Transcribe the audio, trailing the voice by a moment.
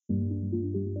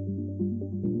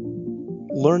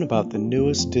Learn about the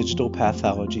newest digital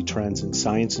pathology trends in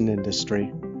science and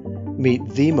industry, meet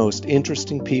the most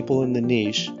interesting people in the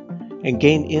niche, and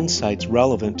gain insights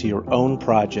relevant to your own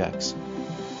projects.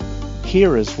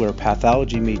 Here is where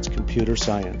pathology meets computer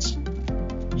science.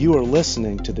 You are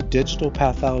listening to the Digital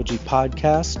Pathology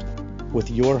Podcast with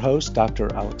your host,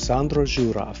 Dr. Alexandra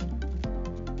Zhurov.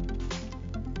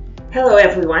 Hello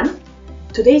everyone.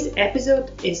 Today's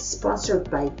episode is sponsored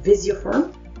by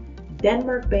Visiopharm,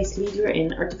 Denmark-based leader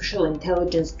in artificial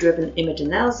intelligence-driven image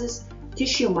analysis,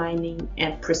 tissue mining,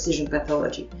 and precision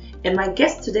pathology. And my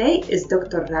guest today is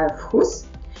Dr. Ralf Huss,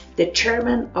 the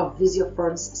chairman of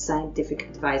Visiopharm's Scientific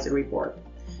Advisory Board.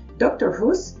 Dr.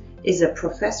 Huss is a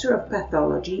professor of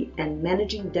pathology and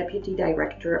managing deputy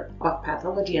director of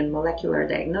pathology and molecular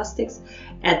diagnostics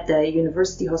at the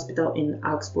University Hospital in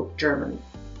Augsburg, Germany.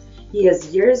 He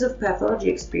has years of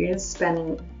pathology experience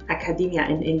spanning academia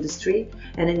and industry,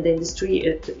 and in the industry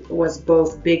it was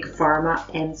both big pharma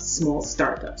and small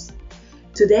startups.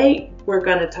 Today we're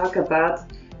going to talk about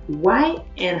why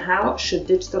and how should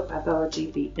digital pathology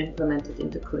be implemented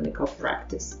into clinical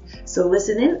practice. So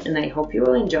listen in and I hope you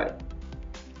will enjoy.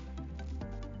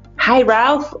 Hi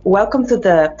Ralf, welcome to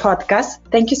the podcast.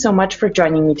 Thank you so much for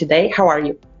joining me today. How are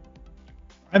you?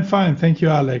 I'm fine, thank you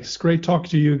Alex. Great talking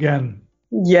to you again.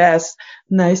 Yes,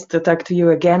 nice to talk to you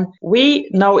again. We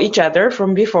know each other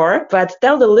from before, but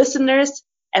tell the listeners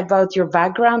about your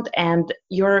background and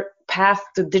your path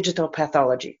to digital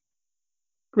pathology.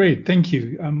 Great, thank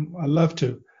you. I'd love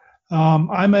to.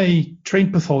 I'm a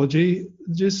trained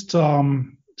pathologist,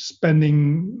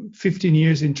 spending 15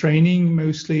 years in training,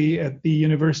 mostly at the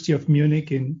University of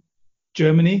Munich in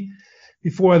Germany,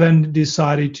 before I then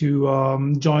decided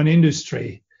to join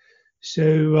industry.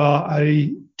 So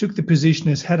I took the position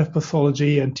as head of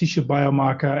pathology and tissue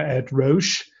biomarker at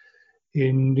Roche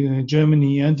in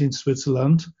Germany and in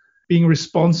Switzerland, being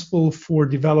responsible for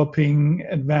developing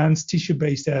advanced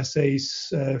tissue-based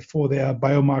assays for their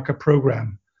biomarker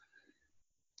program.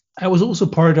 I was also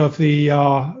part of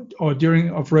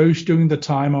Roche during the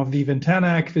time of the Ventana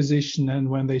acquisition and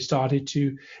when they started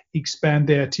to expand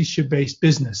their tissue-based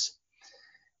business.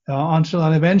 Until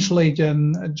I eventually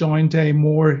then joined a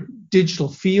more digital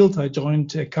field. I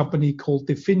joined a company called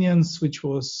Definiens, which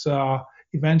was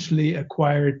eventually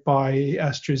acquired by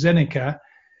AstraZeneca.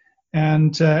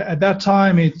 And at that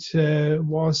time, it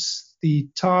was the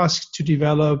task to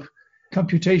develop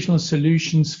computational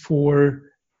solutions for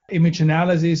image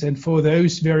analysis and for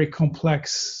those very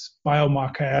complex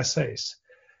biomarker assays.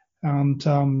 And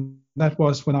that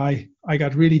was when I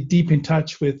got really deep in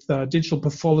touch with digital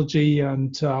pathology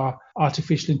and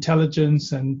artificial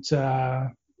intelligence and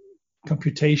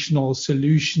computational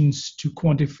solutions to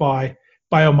quantify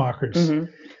biomarkers. Mm-hmm.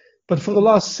 But for the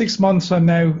last 6 months, I'm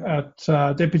now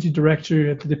at Deputy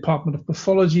Director at the Department of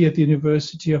Pathology at the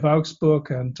University of Augsburg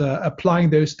and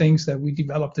applying those things that we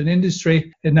developed in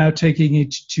industry and now taking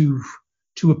it to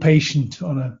a patient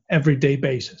on an everyday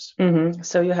basis. Mm-hmm.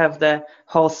 So you have the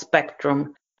whole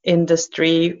spectrum,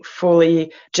 industry,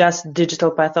 fully just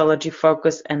digital pathology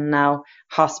focus, and now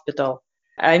hospital.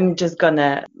 I'm just going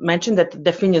to mention that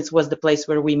Definiens was the place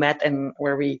where we met and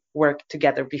where we worked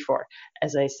together before.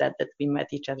 As I said, that we met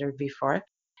each other before.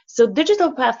 So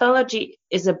digital pathology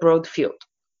is a broad field.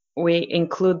 We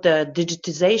include the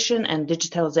digitization and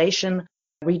digitalization,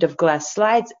 read of glass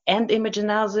slides and image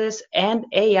analysis and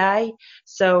AI.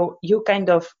 So you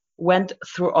kind of went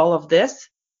through all of this.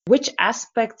 Which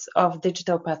aspects of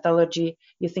digital pathology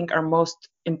you think are most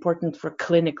important for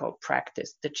clinical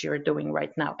practice that you're doing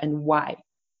right now, and why?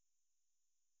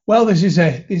 Well, this is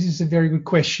a very good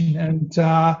question, and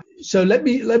so let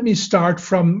me start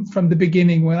from the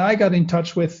beginning. When I got in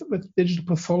touch with digital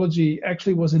pathology,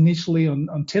 actually was initially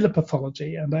on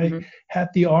telepathology, and I had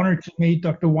the honor to meet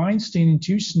Dr. Weinstein in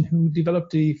Tucson, who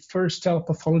developed the first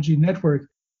telepathology network,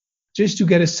 just to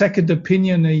get a second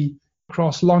opinion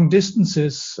across long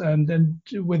distances and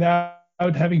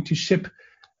without having to ship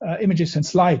images and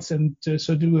slides, and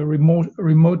so do a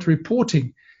remote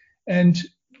reporting. And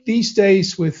these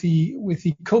days with the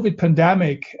COVID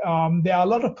pandemic, there are a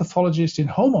lot of pathologists in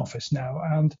home office now,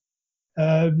 and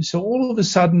so all of a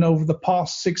sudden over the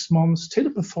past 6 months,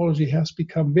 telepathology has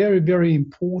become very, very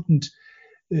important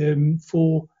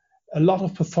for a lot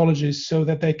of pathologists, so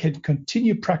that they can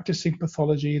continue practicing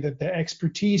pathology, that their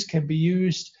expertise can be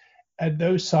used at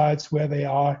those sites where they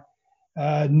are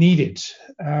needed.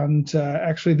 And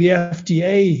actually the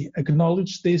FDA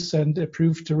acknowledged this and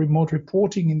approved remote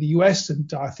reporting in the US,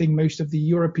 and I think most of the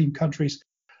European countries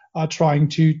are trying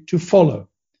to follow.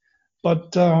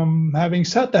 But having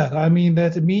said that, I mean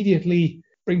that immediately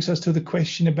brings us to the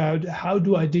question about how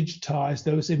do I digitize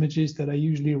those images that I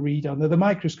usually read under the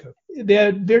microscope. There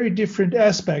are very different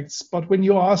aspects, but when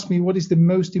you ask me what is the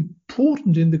most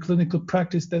important in the clinical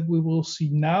practice that we will see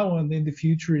now and in the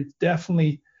future, it's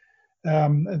definitely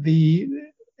the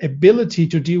ability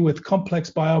to deal with complex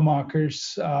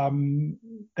biomarkers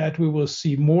that we will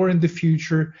see more in the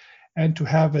future, and to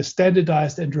have a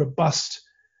standardized and robust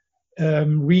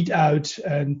readout,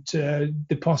 and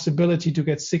the possibility to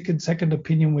get second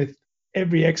opinion with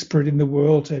every expert in the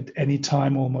world at any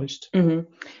time almost. Mm-hmm.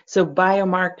 So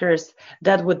biomarkers,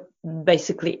 that would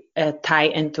basically tie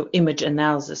into image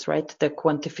analysis, right? The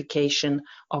quantification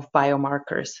of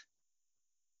biomarkers.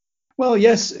 Well,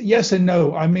 yes and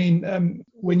no. I mean,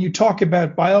 when you talk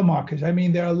about biomarkers, I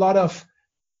mean, there are a lot of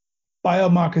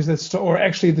biomarkers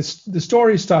the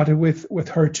story started with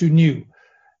HER2/neu.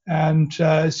 And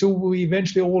so we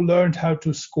eventually all learned how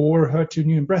to score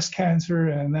HER2/neu in breast cancer,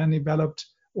 and then developed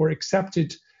or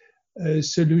accepted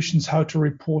solutions how to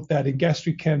report that in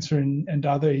gastric cancer and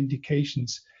other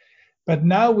indications. But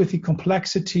now with the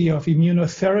complexity of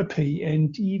immunotherapy and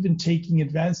even taking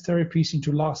advanced therapies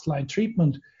into last line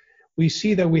treatment, we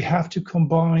see that we have to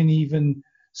combine even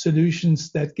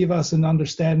solutions that give us an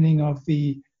understanding of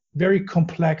the very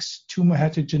complex tumor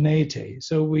heterogeneity.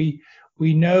 So we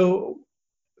know,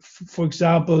 for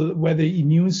example, whether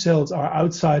immune cells are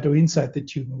outside or inside the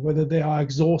tumor, whether they are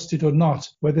exhausted or not,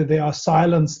 whether they are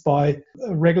silenced by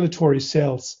regulatory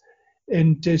cells.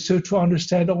 And so to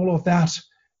understand all of that,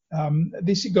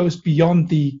 this goes beyond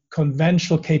the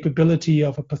conventional capability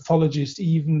of a pathologist,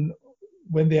 even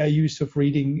when they are used to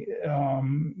reading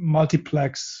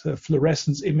multiplex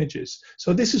fluorescence images.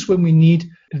 So this is when we need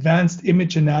advanced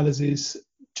image analysis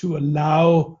to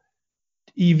allow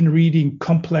even reading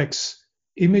complex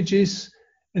images.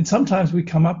 And sometimes we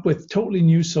come up with totally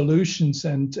new solutions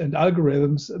and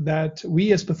algorithms that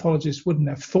we as pathologists wouldn't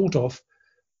have thought of,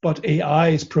 but AI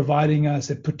is providing us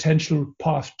a potential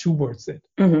path towards it.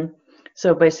 Mm-hmm.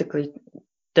 So basically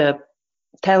the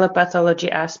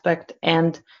telepathology aspect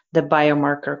and the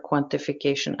biomarker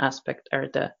quantification aspect are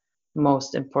the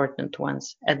most important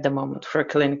ones at the moment for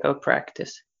clinical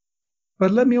practice.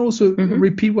 But let me also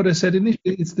repeat what I said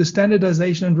initially. It's the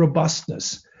standardization and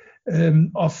robustness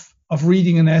of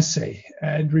reading an essay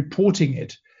and reporting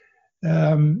it.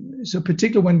 So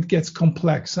particularly when it gets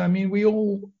complex. I mean, we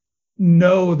all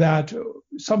know that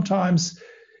sometimes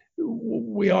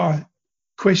we are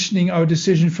questioning our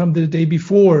decision from the day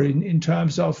before in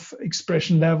terms of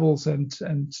expression levels, and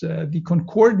the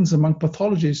concordance among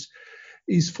pathologists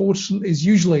is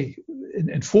usually,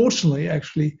 and fortunately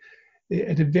actually,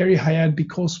 at a very high end,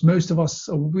 because most of us,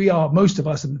 and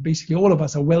basically all of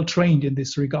us are well trained in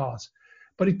this regard.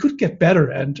 But it could get better,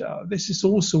 and this is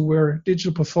also where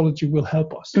digital pathology will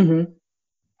help us. Mm-hmm.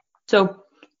 So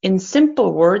in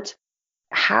simple words,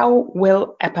 how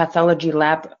will a pathology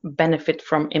lab benefit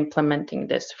from implementing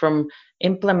this,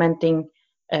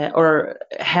 or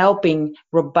helping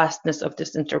robustness of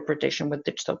this interpretation with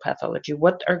digital pathology?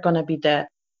 What are going to be the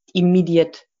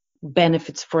immediate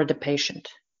benefits for the patient?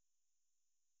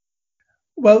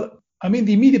 Well, I mean,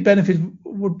 the immediate benefit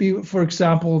would be, for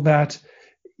example, that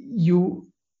you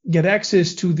get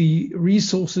access to the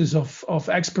resources of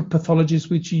expert pathologists,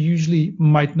 which you usually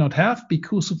might not have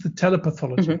because of the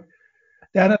telepathology. Mm-hmm.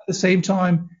 Then at the same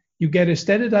time, you get a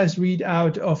standardized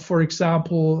readout of, for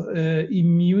example,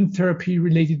 immune therapy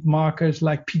related markers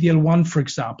like PD-L1, for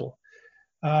example.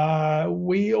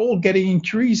 We all getting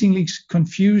increasingly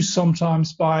confused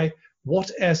sometimes by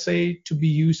what assay to be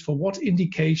used for what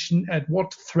indication at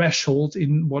what threshold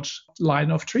in what line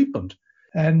of treatment.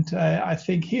 And I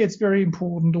think here it's very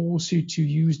important also to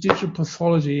use digital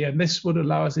pathology, and this would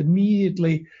allow us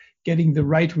immediately getting the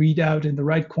right readout and the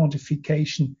right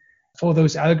quantification for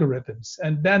those algorithms.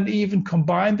 And then even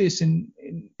combine this in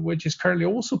which is currently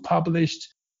also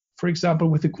published, for example,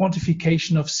 with the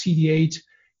quantification of CD8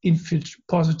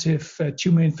 positive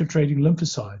tumor infiltrating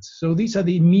lymphocytes. So these are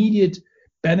the immediate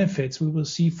benefits we will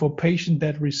see for patients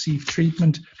that receive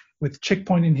treatment with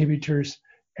checkpoint inhibitors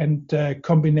and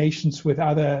combinations with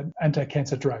other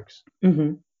anti-cancer drugs.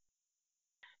 Mm-hmm.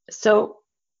 So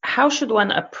how should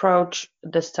one approach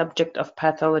the subject of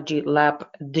pathology lab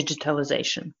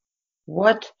digitalization?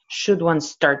 What should one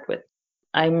start with?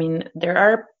 I mean, there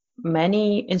are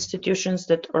many institutions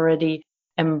that already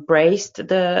embraced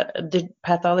the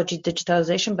pathology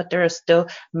digitalization, but there are still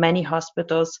many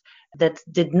hospitals that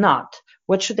did not.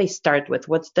 What should they start with?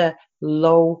 What's the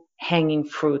low-hanging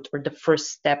fruit or the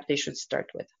first step they should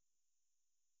start with?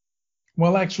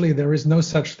 Well, actually, there is no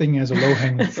such thing as a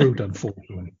low-hanging fruit,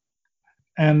 unfortunately.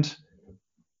 And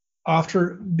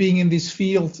after being in this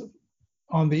field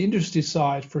on the industry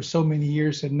side for so many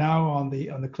years, and now on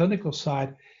the clinical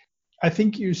side, I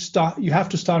think you have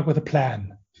to start with a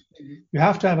plan. You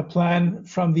have to have a plan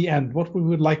from the end. What we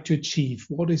would like to achieve.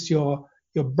 What is your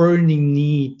burning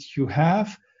need you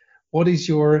have? What is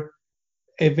your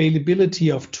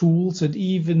availability of tools and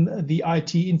even the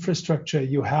IT infrastructure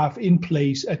you have in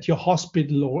place at your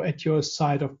hospital or at your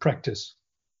site of practice?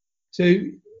 So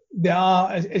there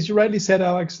are, as you rightly said,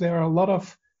 Alex, there are a lot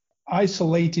of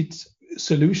isolated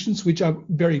solutions which are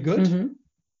very good. Mm-hmm.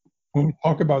 When we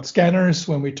talk about scanners,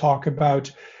 when we talk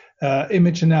about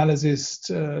image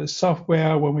analysis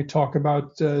software, when we talk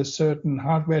about certain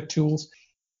hardware tools,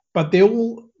 but they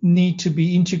all need to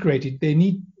be integrated.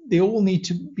 They all need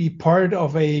to be part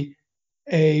of a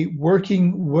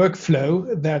working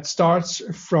workflow that starts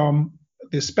from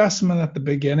the specimen at the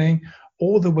beginning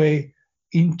all the way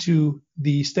into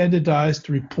the standardized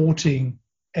reporting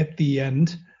at the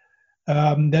end,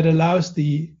 that allows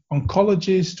the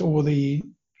oncologist or the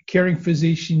caring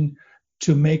physician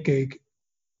to make a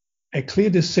clear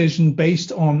decision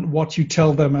based on what you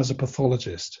tell them as a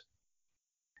pathologist.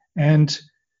 And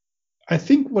I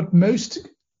think what most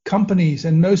companies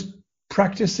and most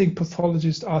practicing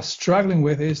pathologists are struggling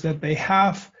with is that they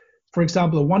have, for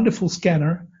example, a wonderful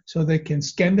scanner, so they can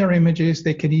scan their images,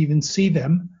 they can even see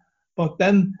them, but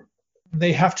then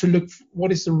they have to look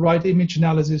what is the right image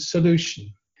analysis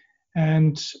solution.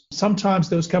 And sometimes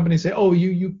those companies say, oh,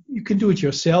 you can do it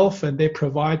yourself, and they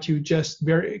provide you just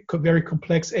very, very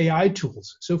complex AI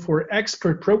tools. So for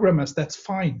expert programmers, that's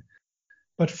fine.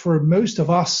 But for most of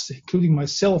us, including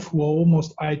myself, who are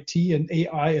almost IT and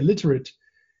AI illiterate,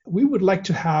 we would like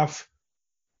to have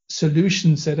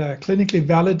solutions that are clinically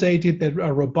validated, that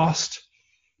are robust,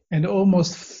 and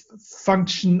almost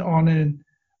function on a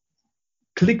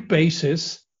click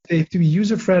basis. They have to be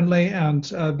user-friendly, and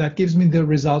that gives me the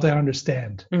result I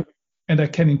understand and I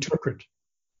can interpret.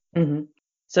 Mm-hmm.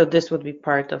 So this would be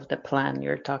part of the plan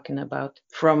you're talking about,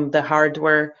 from the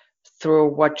hardware through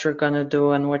what you're going to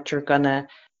do and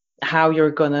how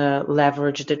you're going to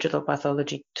leverage digital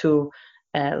pathology to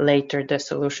later the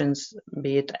solutions,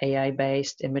 be it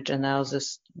AI-based image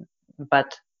analysis,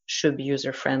 but should be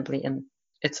user-friendly. And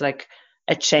it's like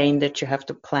a chain that you have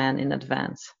to plan in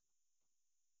advance.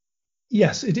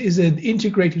 Yes, it is an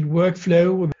integrated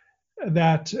workflow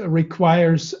that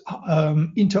requires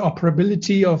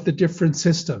interoperability of the different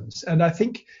systems. And I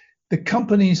think the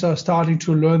companies are starting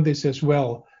to learn this as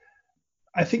well.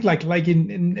 I think like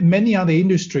in many other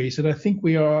industries, and I think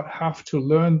we have to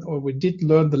learn, or we did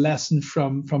learn the lesson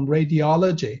from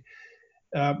radiology.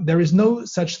 There is no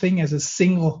such thing as a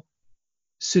single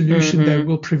solution that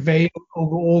will prevail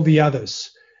over all the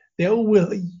others. They all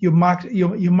will. You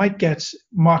might get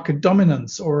market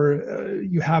dominance, or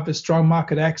you have a strong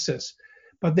market access,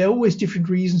 but there are always different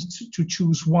reasons to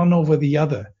choose one over the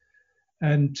other.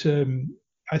 And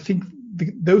I think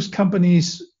those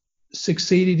companies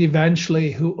succeeded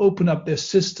eventually who opened up their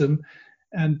system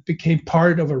and became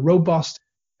part of a robust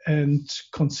and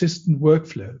consistent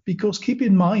workflow. Because keep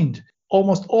in mind,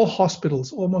 almost all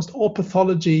hospitals, almost all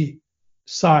pathology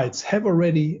sites have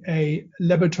already a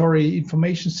laboratory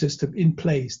information system in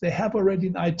place. They have already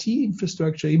an IT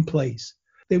infrastructure in place.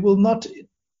 They will not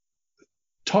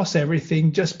toss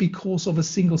everything just because of a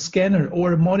single scanner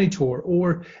or a monitor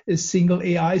or a single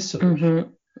AI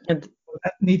solution. And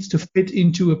that needs to fit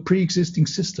into a pre-existing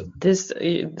system. This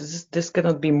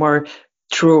cannot be more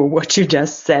true what you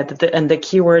just said. And the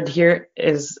keyword here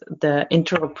is the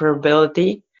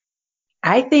interoperability.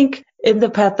 I think in the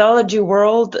pathology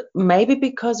world, maybe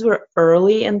because we're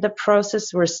early in the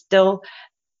process, we're still,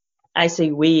 I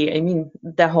say we, I mean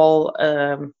the whole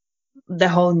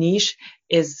niche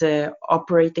is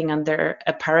operating under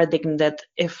a paradigm that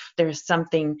if there's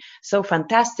something so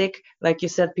fantastic, like you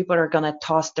said, people are going to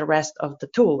toss the rest of the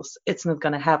tools. It's not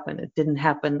going to happen. It didn't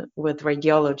happen with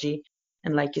radiology.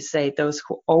 And like you say, those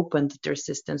who opened their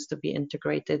systems to be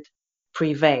integrated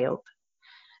prevailed.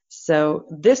 So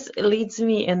this leads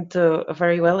me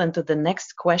very well into the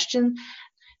next question.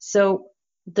 So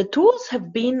the tools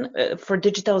have been for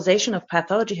digitalization of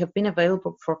pathology have been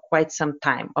available for quite some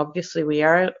time. Obviously, we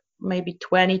are maybe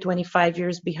 20, 25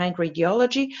 years behind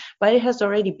radiology, but it has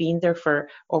already been there for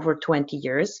over 20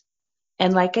 years.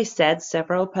 And like I said,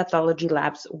 several pathology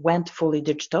labs went fully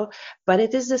digital, but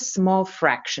it is a small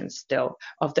fraction still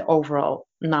of the overall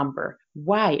number.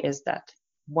 Why is that?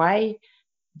 Why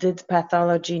did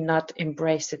pathology not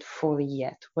embrace it fully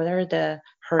yet? What are the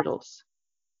hurdles?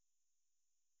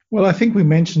 Well, I think we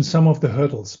mentioned some of the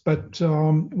hurdles, but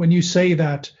when you say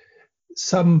that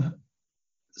some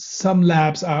some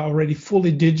labs are already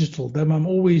fully digital, then I'm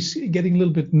always getting a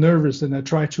little bit nervous, and I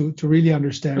try to really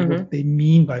understand what they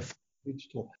mean by fully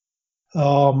digital.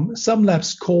 Some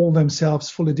labs call themselves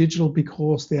fully digital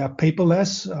because they are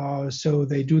paperless, so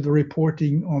they do the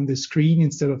reporting on the screen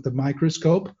instead of the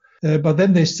microscope. But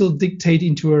then they still dictate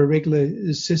into a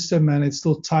regular system, and it's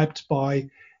still typed by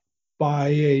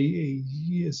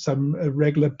some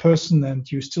regular person,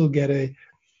 and you still get a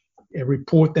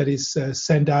report that is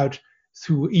sent out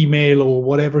through email or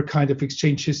whatever kind of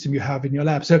exchange system you have in your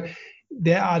lab. So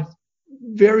there are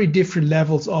very different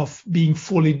levels of being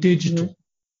fully digital.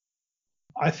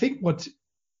 I think what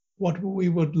we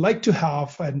would like to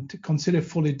have and to consider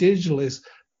fully digital is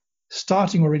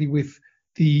starting already with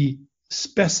the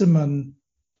specimen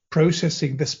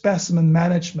processing, the specimen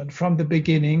management from the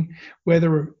beginning,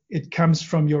 whether it comes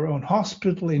from your own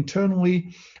hospital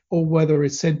internally or whether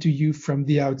it's sent to you from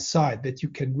the outside, that you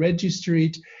can register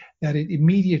it, that it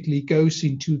immediately goes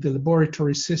into the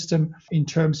laboratory system in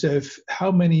terms of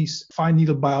how many fine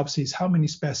needle biopsies, how many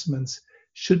specimens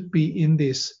should be in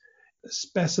this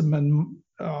specimen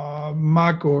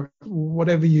mug or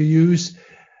whatever you use,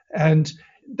 and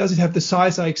does it have the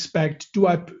size I expect? Do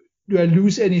I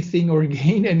lose anything or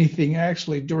gain anything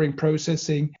actually during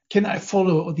processing? Can I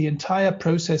follow the entire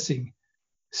processing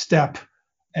step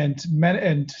and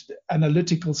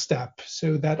analytical step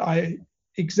so that I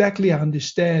exactly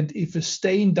understand if a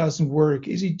stain doesn't work?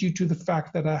 Is it due to the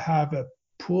fact that I have a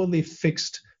poorly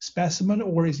fixed specimen,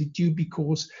 or is it due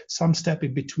because some step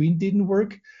in between didn't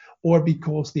work, or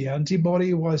because the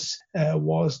antibody was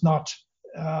not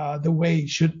the way it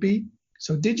should be?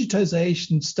 So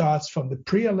digitization starts from the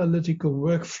pre-analytical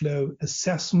workflow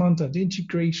assessment and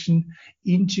integration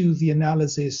into the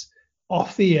analysis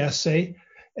of the assay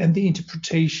and the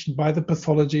interpretation by the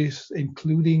pathologist,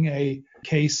 including a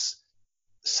case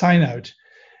sign-out.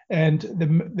 And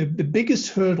the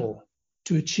biggest hurdle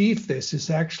to achieve this is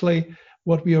actually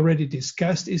what we already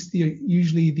discussed, is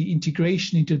usually the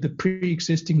integration into the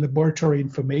pre-existing laboratory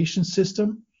information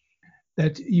system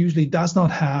that usually does not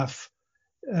have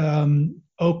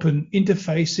open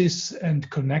interfaces and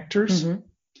connectors.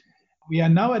 We are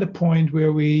now at a point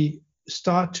where we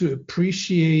start to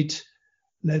appreciate,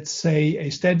 let's say,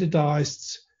 a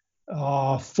standardized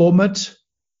format,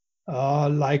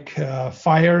 like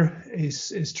FHIR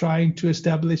is trying to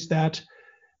establish that.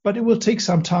 But it will take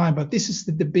some time. But this is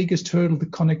the biggest hurdle, the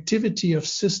connectivity of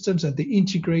systems and the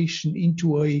integration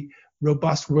into a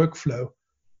robust workflow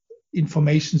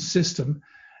information system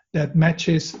that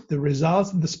matches the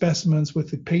results of the specimens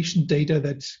with the patient data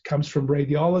that comes from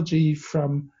radiology,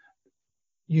 from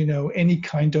any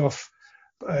kind of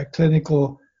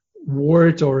clinical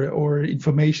word or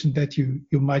information that you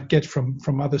might get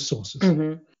from other sources.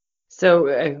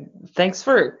 So thanks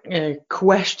for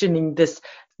questioning this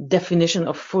definition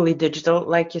of fully digital.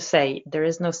 Like you say, there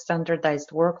is no standardized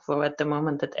workflow at the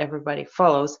moment that everybody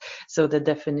follows. So the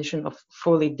definition of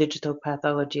fully digital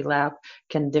pathology lab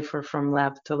can differ from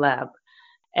lab to lab.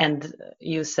 And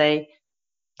you say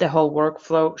the whole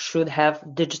workflow should have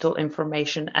digital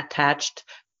information attached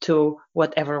to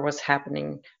whatever was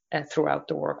happening throughout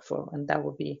the workflow. And that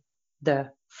would be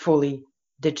the fully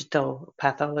digital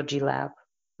pathology lab.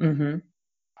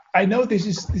 I know this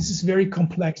is very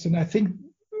complex, and I think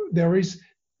there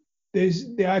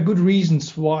are good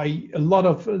reasons why a lot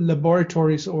of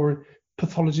laboratories or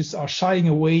pathologists are shying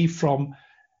away from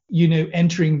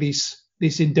entering this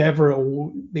endeavor,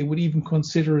 or they would even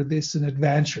consider this an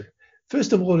adventure.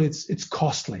 First of all, it's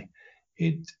costly.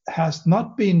 It has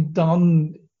not been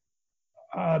done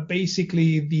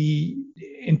basically the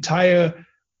entire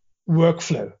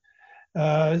workflow.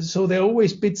 So there are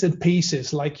always bits and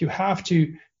pieces, like you have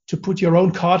to put your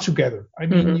own car together. I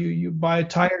mean, you buy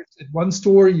tires at one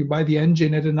store, you buy the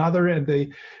engine at another, and the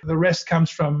rest comes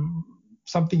from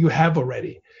something you have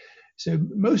already. So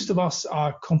most of us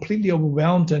are completely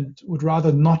overwhelmed and would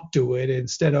rather not do it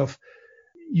instead of,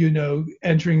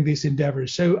 entering this endeavor.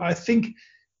 So I think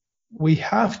we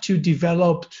have to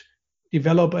develop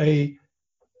a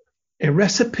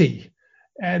recipe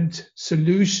and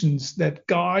solutions that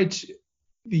guide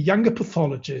the younger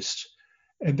pathologists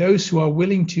and those who are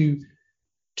willing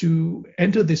to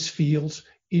enter this field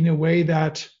in a way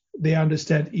that they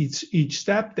understand each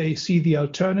step, they see the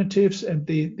alternatives, and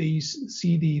they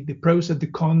see the pros and the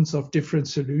cons of different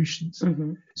solutions.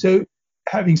 So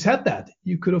having said that,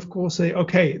 you could of course say,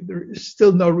 okay, there is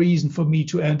still no reason for me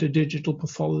to enter digital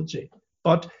pathology.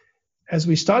 But as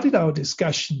we started our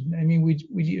discussion, I mean,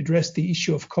 we addressed the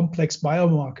issue of complex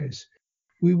biomarkers.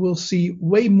 We will see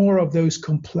way more of those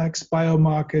complex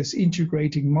biomarkers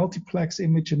integrating multiplex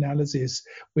image analysis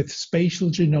with spatial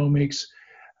genomics,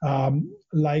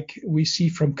 like we see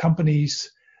from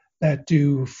companies that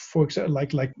do, for example,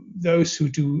 like those who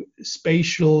do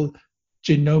spatial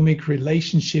genomic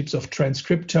relationships of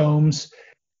transcriptomes.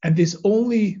 And this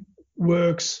only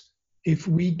works if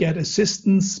we get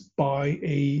assistance by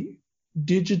a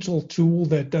digital tool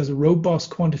that does a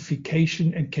robust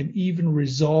quantification and can even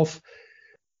resolve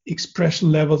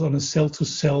expression levels on a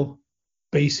cell-to-cell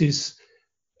basis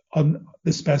on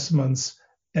the specimens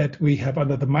that we have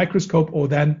under the microscope or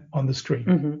then on the screen.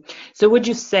 Mm-hmm. So would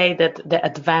you say that the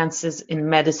advances in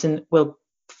medicine will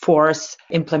force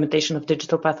implementation of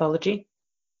digital pathology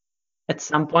at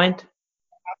some point?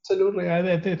 Absolutely.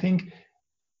 I think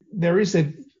there is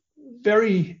at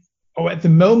the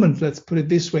moment, let's put it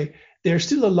this way, there's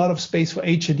still a lot of space for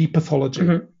H&E pathology.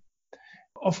 Mm-hmm.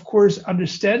 Of course,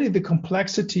 understanding the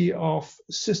complexity of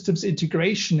systems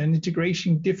integration and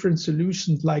integrating different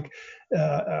solutions like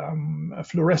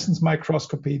fluorescence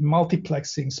microscopy,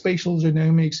 multiplexing, spatial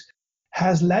genomics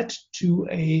has led to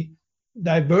a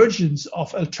divergence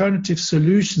of alternative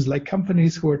solutions, like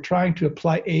companies who are trying to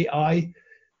apply AI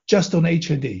just on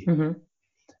H&E, mm-hmm.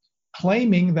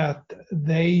 claiming that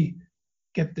they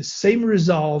get the same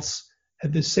results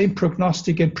and the same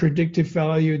prognostic and predictive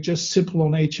value just simple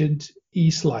on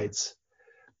H&E slides.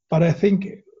 But I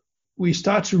think we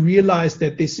start to realize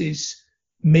that this is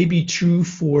maybe true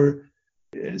for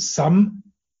some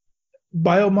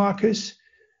biomarkers,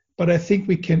 but I think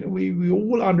we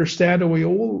all understand, or we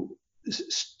all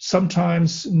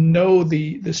sometimes know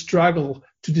the struggle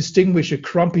to distinguish a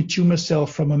crumpy tumor cell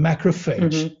from a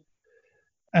macrophage. Mm-hmm.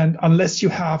 And unless you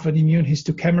have an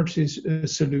immunohistochemistry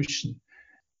solution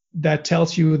that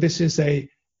tells you this is a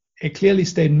clearly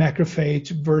stained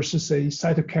macrophage versus a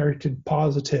cytokeratin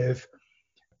positive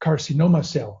carcinoma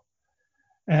cell.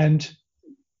 And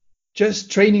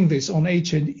just training this on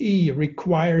H&E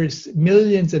requires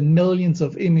millions and millions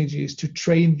of images to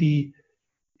train the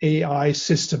AI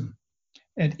system.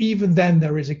 And even then,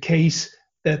 there is a case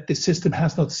that the system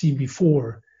has not seen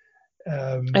before.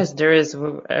 As there is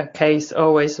a case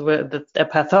always that the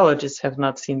pathologists have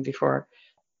not seen before.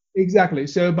 Exactly.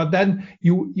 So, but then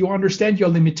you understand your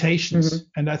limitations.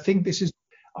 Mm-hmm. And I think this is,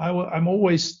 I'm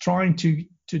always trying to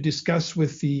discuss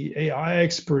with the AI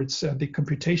experts and the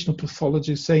computational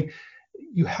pathologists, saying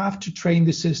you have to train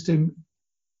the system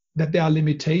that there are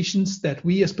limitations that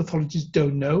we as pathologists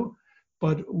don't know,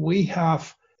 but we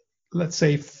have, let's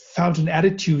say, found an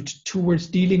attitude towards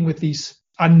dealing with these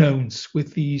unknowns,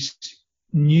 with these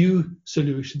new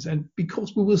solutions. And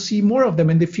because we will see more of them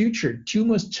in the future,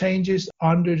 tumors changes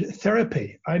under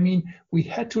therapy. I mean, we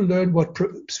had to learn what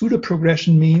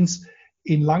pseudoprogression means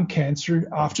in lung cancer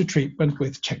after treatment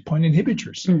with checkpoint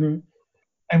inhibitors. Mm-hmm.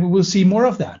 And we will see more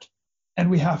of that. And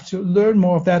we have to learn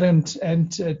more of that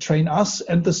and train us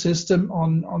and the system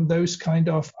on those kind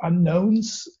of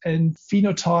unknowns and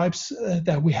phenotypes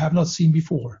that we have not seen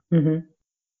before. Mm-hmm.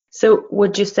 So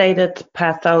would you say that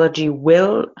pathology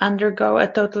will undergo a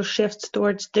total shift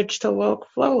towards digital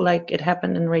workflow like it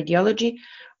happened in radiology,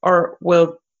 or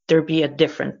will there be a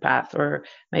different path? Or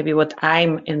maybe what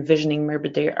I'm envisioning, maybe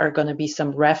there are going to be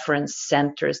some reference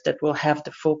centers that will have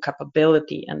the full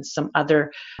capability and some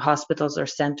other hospitals or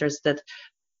centers that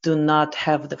do not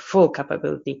have the full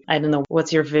capability. I don't know.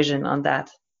 What's your vision on that?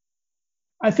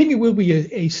 I think it will be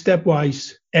a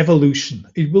stepwise evolution.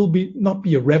 It will not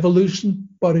be a revolution,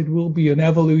 but it will be an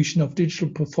evolution of digital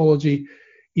pathology,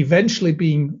 eventually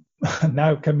being,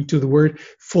 now coming to the word,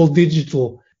 full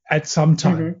digital at some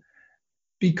time. Mm-hmm.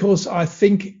 Because I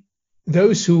think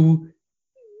those who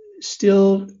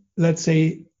still, let's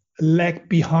say, lag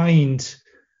behind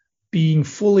being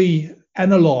fully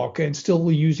analog and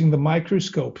still using the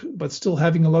microscope, but still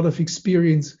having a lot of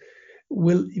experience,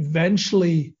 will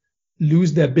eventually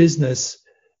lose their business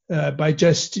by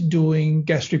just doing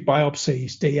gastric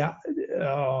biopsies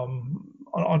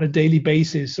on a daily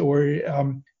basis, or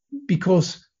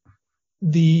because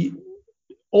the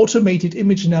automated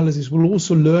image analysis will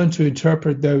also learn to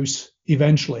interpret those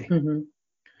eventually. Mm-hmm.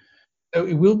 So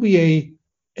it will be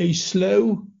a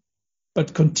slow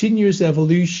but continuous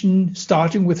evolution,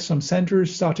 starting with some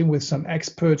centers, starting with some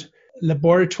expert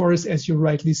laboratories, as you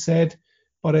rightly said.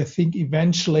 But I think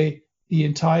eventually the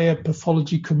entire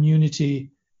pathology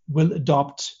community will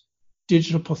adopt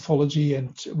digital pathology,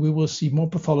 and we will see more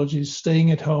pathologists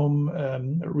staying at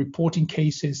home, reporting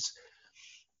cases,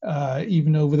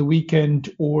 even over the weekend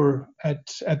or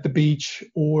at the beach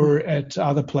or at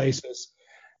other places,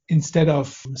 instead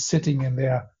of sitting in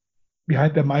their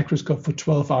behind the microscope for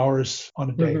 12 hours on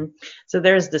a day. Mm-hmm. So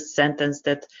there's this sentence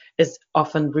that is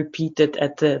often repeated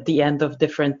at the end of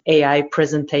different AI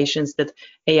presentations, that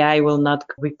AI will not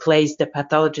replace the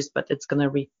pathologist, but it's going to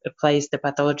replace the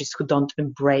pathologists who don't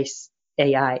embrace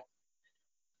AI.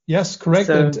 Yes, correct.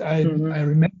 So, and I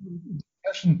remember the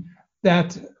discussion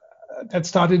that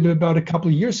started about a couple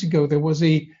of years ago. There was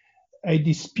a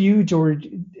dispute or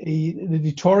an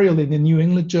editorial in the New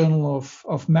England Journal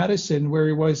of Medicine where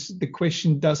it was the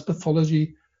question, does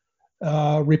pathology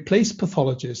replace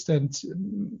pathologists? And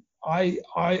I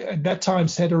at that time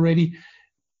said already,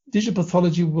 digital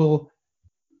pathology will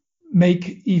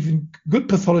make even good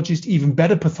pathologists even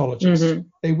better pathologists. Mm-hmm.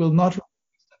 They will not.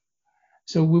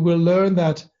 So we will learn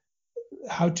that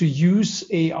how to use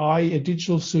AI and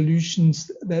digital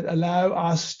solutions that allow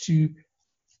us to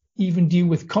even deal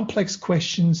with complex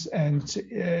questions and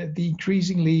the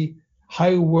increasingly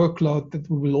high workload that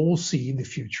we will all see in the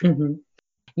future. Mm-hmm.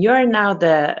 You are now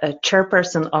the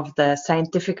chairperson of the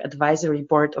Scientific Advisory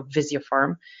Board of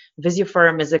Visiopharm.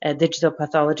 Visiopharm is a digital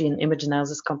pathology and image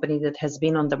analysis company that has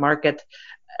been on the market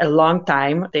a long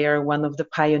time. They are one of the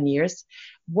pioneers.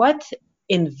 What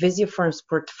in Visiopharm's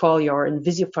portfolio or in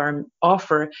Visiopharm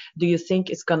offer do you think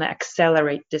is going to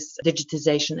accelerate this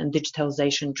digitization and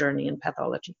digitalization journey in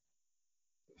pathology?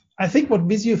 I think what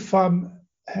Visiopharm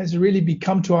has really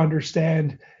become to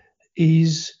understand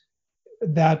is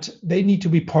that they need to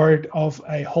be part of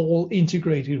a whole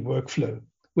integrated workflow,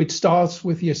 which starts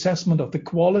with the assessment of the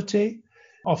quality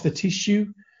of the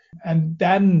tissue and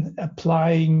then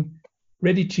applying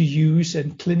ready to use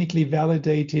and clinically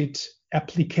validated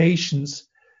applications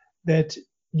that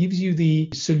gives you the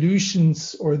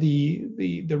solutions or the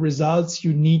results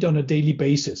you need on a daily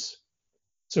basis.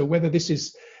 So whether this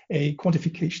is a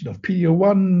quantification of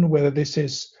PD-L1, whether this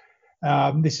is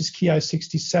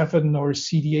Ki-67 or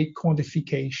CD8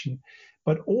 quantification,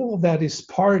 but all of that is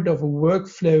part of a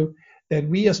workflow that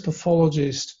we as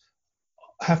pathologists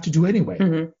have to do anyway.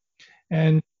 Mm-hmm.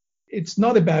 And it's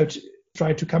not about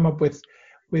trying to come up with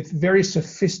very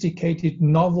sophisticated,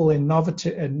 novel,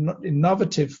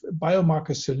 innovative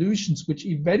biomarker solutions, which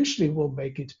eventually will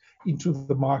make it into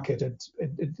the market and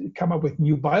come up with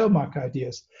new biomarker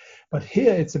ideas. But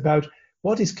here it's about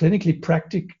what is clinically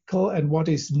practical and what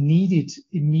is needed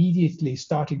immediately,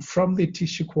 starting from the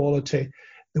tissue quality,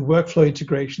 the workflow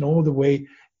integration, all the way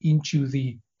into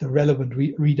the relevant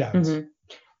readouts. Mm-hmm.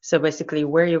 So basically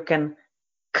where you can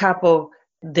couple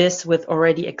this with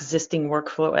already existing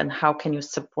workflow and how can you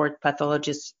support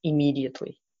pathologists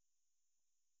immediately?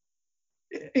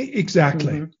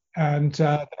 Exactly. Mm-hmm. And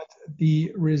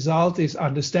the result is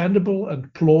understandable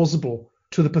and plausible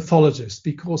to the pathologist,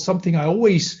 because something I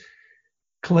always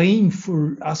claim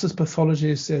for us as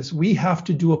pathologists is we have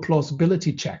to do a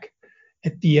plausibility check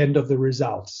at the end of the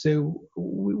result. So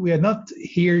we are not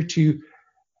here to,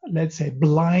 let's say,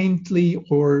 blindly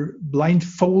or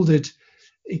blindfolded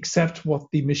accept what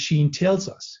the machine tells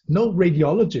us. No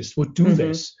radiologist would do mm-hmm.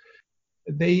 this.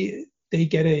 They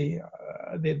get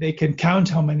they can count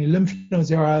how many lymph nodes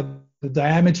there are, the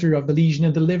diameter of the lesion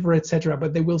in the liver, etc.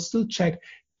 But they will still check,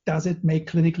 does it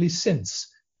make clinically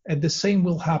sense? And the same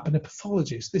will happen to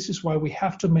pathologists. This is why we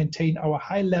have to maintain our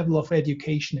high level of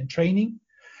education and training,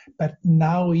 but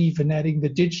now even adding the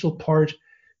digital part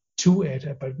to it.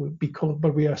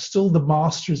 But we are still the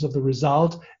masters of the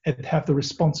result and have the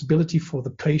responsibility for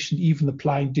the patient, even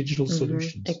applying digital mm-hmm.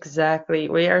 solutions. Exactly.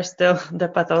 We are still the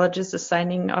pathologists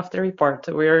signing off the report.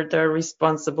 We are the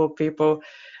responsible people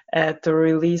to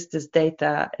release this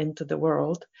data into the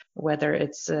world, whether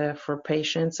it's for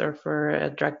patients or for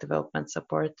drug development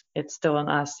support. It's still on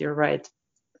us. You're right.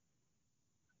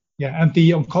 Yeah, and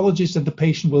the oncologist and the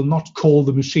patient will not call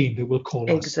the machine. They will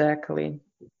call us. Exactly.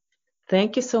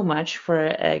 Thank you so much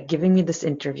for giving me this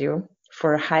interview,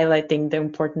 for highlighting the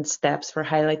important steps, for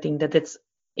highlighting that it's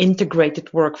integrated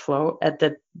workflow at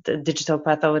the digital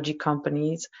pathology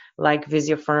companies like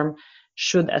Visiopharm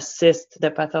should assist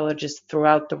the pathologist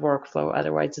throughout the workflow.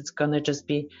 Otherwise, it's going to just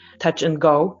be touch and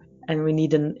go, and we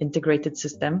need an integrated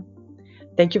system.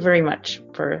 Thank you very much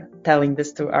for telling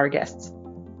this to our guests.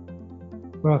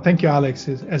 Well, thank you, Alex.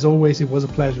 As always, it was a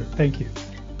pleasure. Thank you.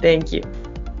 Thank you.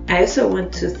 I also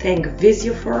want to thank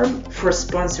Visiopharm for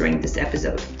sponsoring this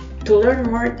episode. To learn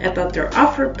more about their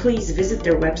offer, please visit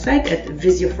their website at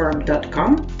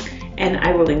visiopharm.com, and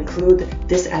I will include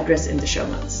this address in the show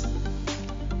notes.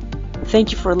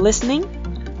 Thank you for listening.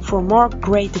 For more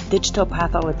great digital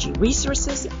pathology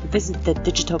resources, visit the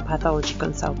Digital Pathology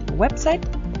Consulting website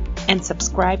and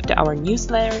subscribe to our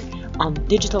newsletter on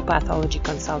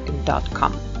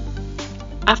digitalpathologyconsulting.com.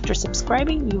 After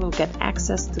subscribing, you will get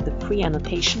access to the free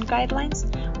annotation guidelines,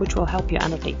 which will help you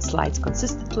annotate slides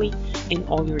consistently in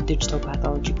all your digital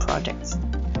pathology projects.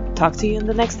 Talk to you in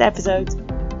the next episode.